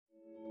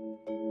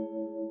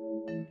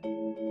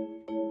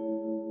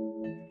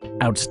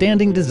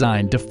Outstanding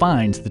design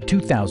defines the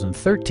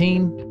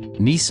 2013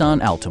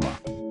 Nissan Altima.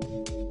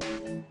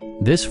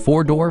 This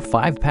four-door,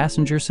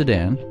 five-passenger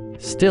sedan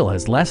still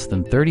has less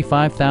than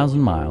 35,000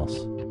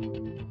 miles.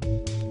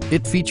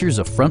 It features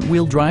a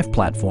front-wheel drive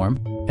platform,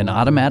 an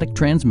automatic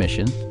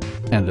transmission,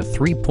 and a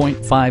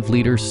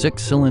 3.5-liter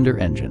six-cylinder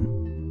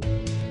engine.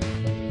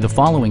 The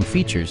following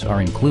features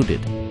are included: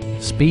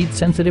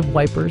 speed-sensitive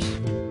wipers,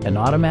 an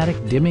automatic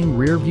dimming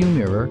rear-view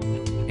mirror,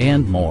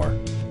 and more.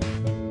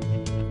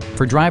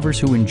 For drivers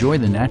who enjoy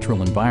the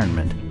natural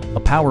environment, a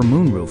power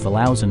moonroof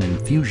allows an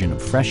infusion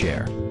of fresh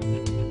air.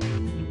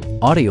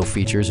 Audio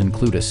features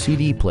include a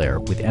CD player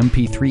with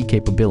MP3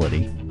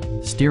 capability,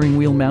 steering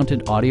wheel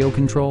mounted audio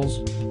controls,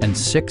 and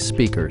 6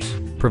 speakers,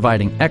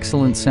 providing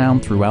excellent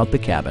sound throughout the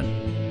cabin.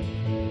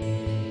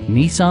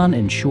 Nissan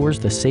ensures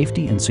the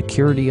safety and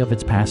security of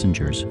its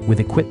passengers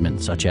with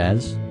equipment such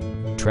as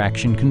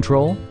traction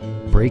control,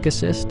 brake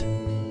assist,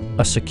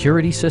 a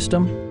security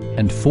system,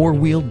 and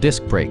 4-wheel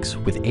disc brakes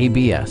with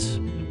ABS.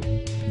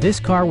 This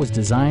car was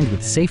designed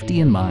with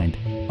safety in mind,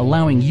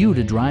 allowing you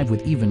to drive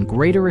with even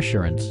greater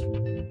assurance.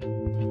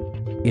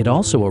 It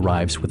also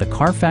arrives with a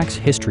Carfax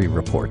history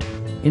report,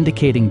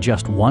 indicating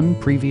just one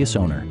previous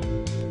owner.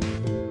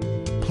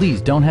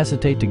 Please don't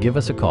hesitate to give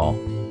us a call.